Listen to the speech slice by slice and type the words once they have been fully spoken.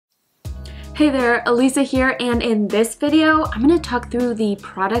Hey there, Elisa here, and in this video, I'm going to talk through the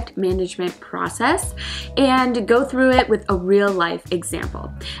product management process and go through it with a real life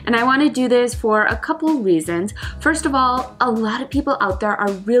example. And I want to do this for a couple reasons. First of all, a lot of people out there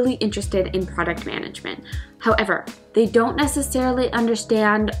are really interested in product management. However, they don't necessarily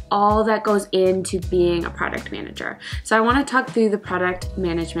understand all that goes into being a product manager. So I want to talk through the product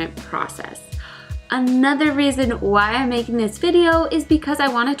management process. Another reason why I'm making this video is because I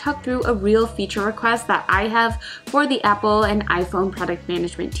want to talk through a real feature request that I have for the Apple and iPhone product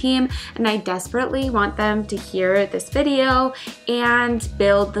management team, and I desperately want them to hear this video and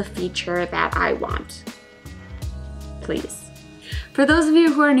build the feature that I want. Please. For those of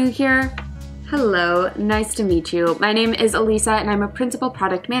you who are new here, hello, nice to meet you. My name is Elisa and I'm a principal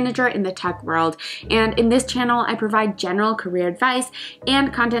product manager in the tech world. And in this channel, I provide general career advice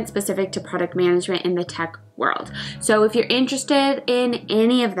and content specific to product management in the tech world. So if you're interested in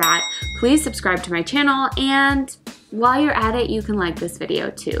any of that, please subscribe to my channel, and while you're at it, you can like this video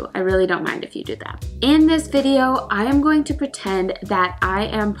too. I really don't mind if you do that. In this video, I am going to pretend that I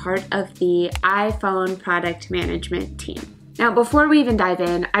am part of the iPhone product management team. Now, before we even dive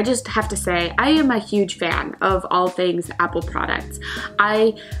in, I just have to say I am a huge fan of all things Apple products.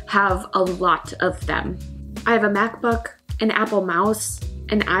 I have a lot of them. I have a MacBook, an Apple mouse,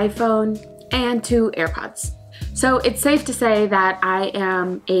 an iPhone, and 2 AirPods. So it's safe to say that I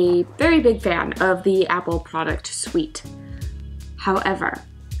am a very big fan of the Apple product suite. However,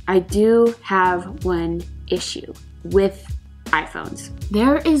 I do have one issue with iPhones.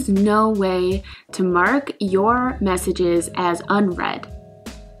 There is no way to mark your messages as unread.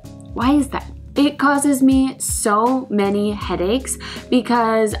 Why is that? It causes me so many headaches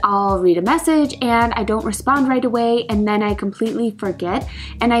because I'll read a message and I don't respond right away, and then I completely forget,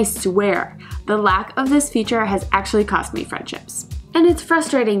 and I swear the lack of this feature has actually cost me friendships. And it's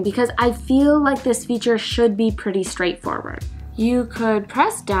frustrating because I feel like this feature should be pretty straightforward. You could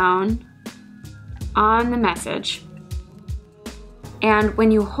press down on the message, and when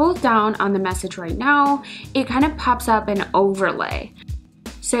you hold down on the message right now, it kind of pops up an overlay.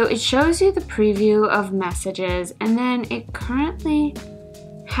 So it shows you the preview of messages, and then it currently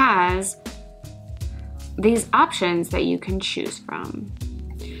has these options that you can choose from.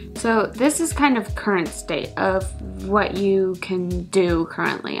 So this is kind of current state of what you can do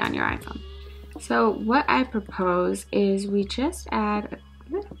currently on your iPhone. So what I propose is we just add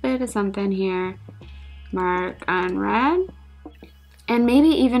a little bit of something here, mark unread, and maybe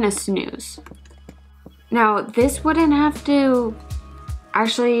even a snooze. Now, this wouldn't have to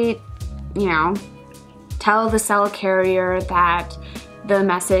actually, tell the cell carrier that the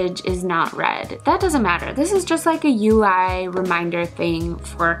message is not read. That doesn't matter. This is just like a UI reminder thing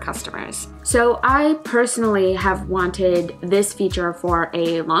for customers. So I personally have wanted this feature for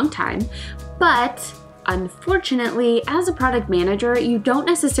a long time, but unfortunately, as a product manager, you don't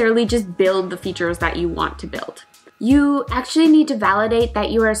necessarily just build the features that you want to build. You actually need to validate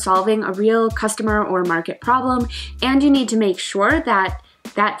that you are solving a real customer or market problem, and you need to make sure that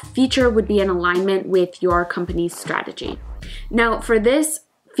that feature would be in alignment with your company's strategy. Now, for this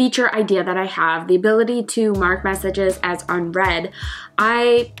feature idea that I have, the ability to mark messages as unread,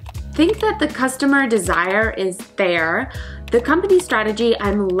 I think that the customer desire is there. The company strategy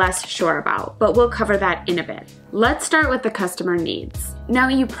I'm less sure about, but we'll cover that in a bit. Let's start with the customer needs. Now,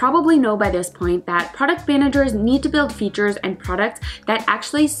 you probably know by this point that product managers need to build features and products that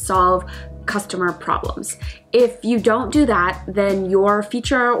actually solve customer problems. If you don't do that, then your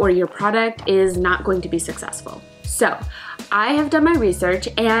feature or your product is not going to be successful. So, I have done my research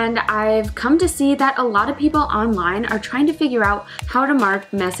and I've come to see that a lot of people online are trying to figure out how to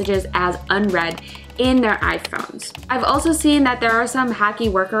mark messages as unread in their iPhones. I've also seen that there are some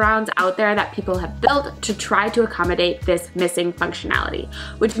hacky workarounds out there that people have built to try to accommodate this missing functionality,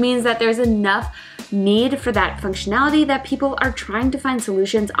 which means that there's enough need for that functionality that people are trying to find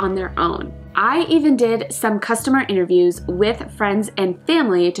solutions on their own. I even did some customer interviews with friends and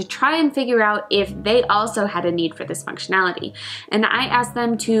family to try and figure out if they also had a need for this functionality. And I asked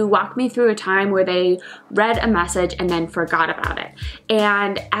them to walk me through a time where they read a message and then forgot about it.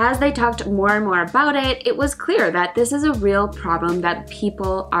 And as they talked more and more about it, it was clear that this is a real problem that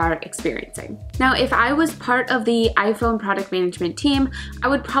people are experiencing. Now, if I was part of the iPhone product management team, I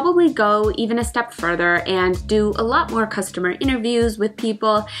would probably go even a step further and do a lot more customer interviews with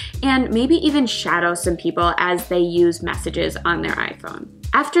people, and maybe even shadow some people as they use messages on their iPhone.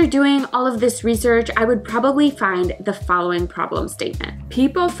 After doing all of this research, I would probably find the following problem statement.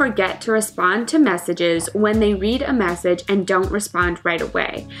 People forget to respond to messages when they read a message and don't respond right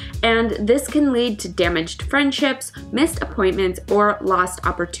away. And this can lead to damaged friendships, missed appointments, or lost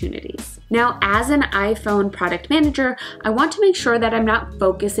opportunities. Now, as an iPhone product manager, I want to make sure that I'm not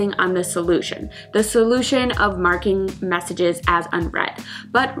focusing on the solution of marking messages as unread,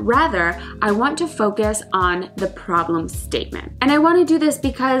 but rather I want to focus on the problem statement. And I want to do this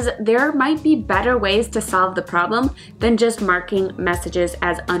because there might be better ways to solve the problem than just marking messages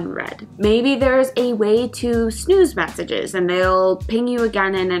as unread. Maybe there's a way to snooze messages and they'll ping you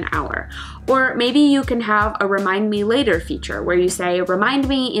again in an hour. Or maybe you can have a remind me later feature where you say, remind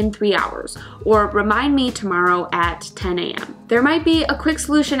me in 3 hours, or remind me tomorrow at 10 a.m. There might be a quick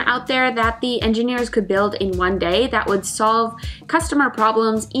solution out there that the engineers could build in one day that would solve customer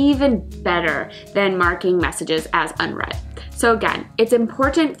problems even better than marking messages as unread. So again, it's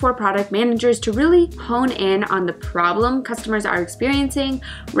important for product managers to really hone in on the problem customers are experiencing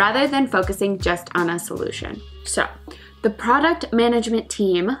rather than focusing just on a solution. So, the product management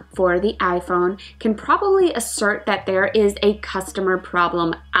team for the iPhone can probably assert that there is a customer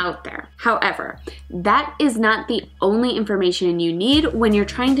problem out there. However, that is not the only information you need when you're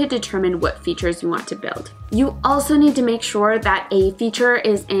trying to determine what features you want to build. You also need to make sure that a feature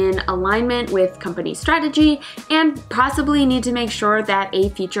is in alignment with company strategy and possibly need to make sure that a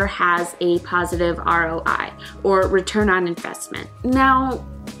feature has a positive ROI or return on investment. Now,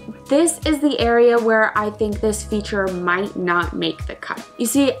 this is the area where I think this feature might not make the cut. You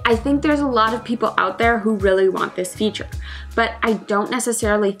see, I think there's a lot of people out there who really want this feature, but I don't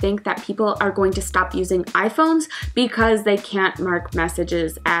necessarily think that people are going to stop using iPhones because they can't mark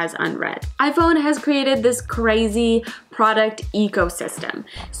messages as unread. iPhone has created this crazy product ecosystem.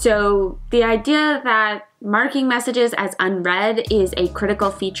 So the idea that marking messages as unread is a critical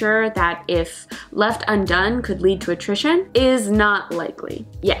feature that, if left undone, could lead to attrition is not likely.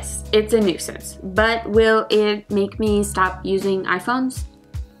 Yes, it's a nuisance, but will it make me stop using iPhones?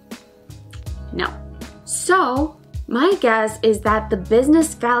 No. So, my guess is that the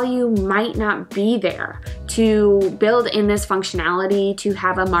business value might not be there to build in this functionality to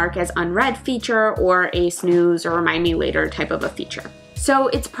have a mark as unread feature or a snooze or remind me later type of a feature. So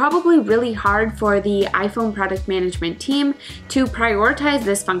it's probably really hard for the iPhone product management team to prioritize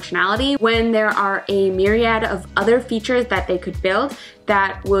this functionality when there are a myriad of other features that they could build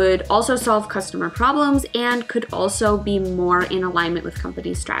that would also solve customer problems and could also be more in alignment with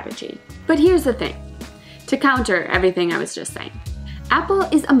company strategy. But here's the thing, to counter everything I was just saying. Apple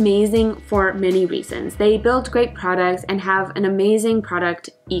is amazing for many reasons. They build great products and have an amazing product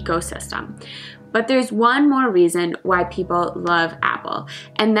ecosystem. But there's one more reason why people love Apple,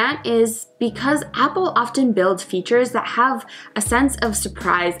 and that is because Apple often builds features that have a sense of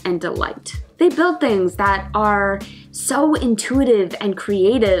surprise and delight. They build things that are so intuitive and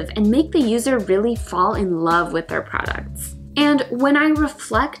creative and make the user really fall in love with their products. And when I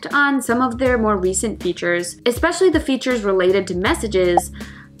reflect on some of their more recent features, especially the features related to messages,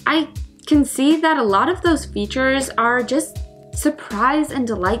 I can see that a lot of those features are just surprise and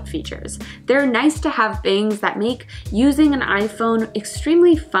delight features. They're nice to have things that make using an iPhone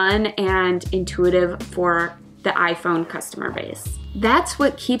extremely fun and intuitive for the iPhone customer base. That's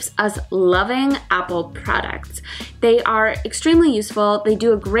what keeps us loving Apple products. They are extremely useful, they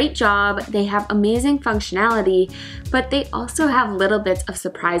do a great job, they have amazing functionality, but they also have little bits of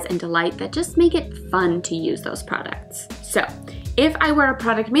surprise and delight that just make it fun to use those products. So, if I were a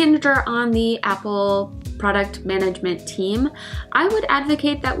product manager on the Apple product management team, I would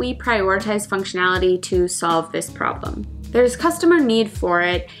advocate that we prioritize functionality to solve this problem. There's customer need for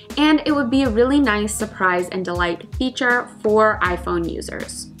it, and it would be a really nice surprise and delight feature for iPhone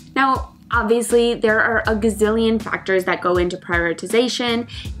users. Now, obviously, there are a gazillion factors that go into prioritization,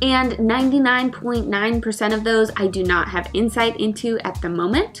 and 99.9% of those I do not have insight into at the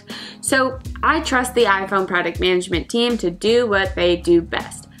moment. So I trust the iPhone product management team to do what they do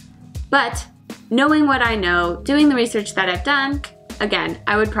best. But knowing what I know, doing the research that I've done, again,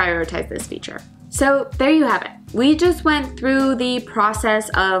 I would prioritize this feature. So there you have it. We just went through the process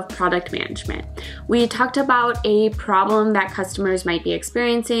of product management. We talked about a problem that customers might be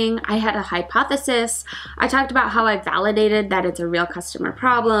experiencing. I had a hypothesis. I talked about how I validated that it's a real customer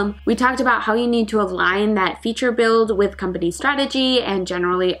problem. We talked about how you need to align that feature build with company strategy and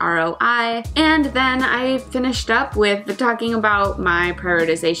generally ROI. And then I finished up with talking about my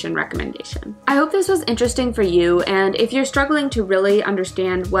prioritization recommendation. I hope this was interesting for you, and if you're struggling to really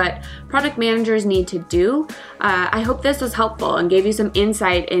understand what product managers need to do, I hope this was helpful and gave you some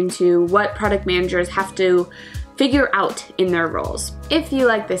insight into what product managers have to figure out in their roles. If you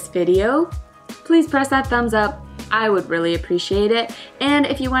like this video, please press that thumbs up. I would really appreciate it. And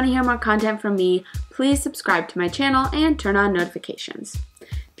if you want to hear more content from me, please subscribe to my channel and turn on notifications.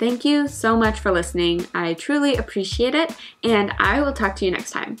 Thank you so much for listening. I truly appreciate it, and I will talk to you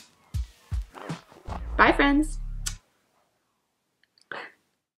next time. Bye, friends.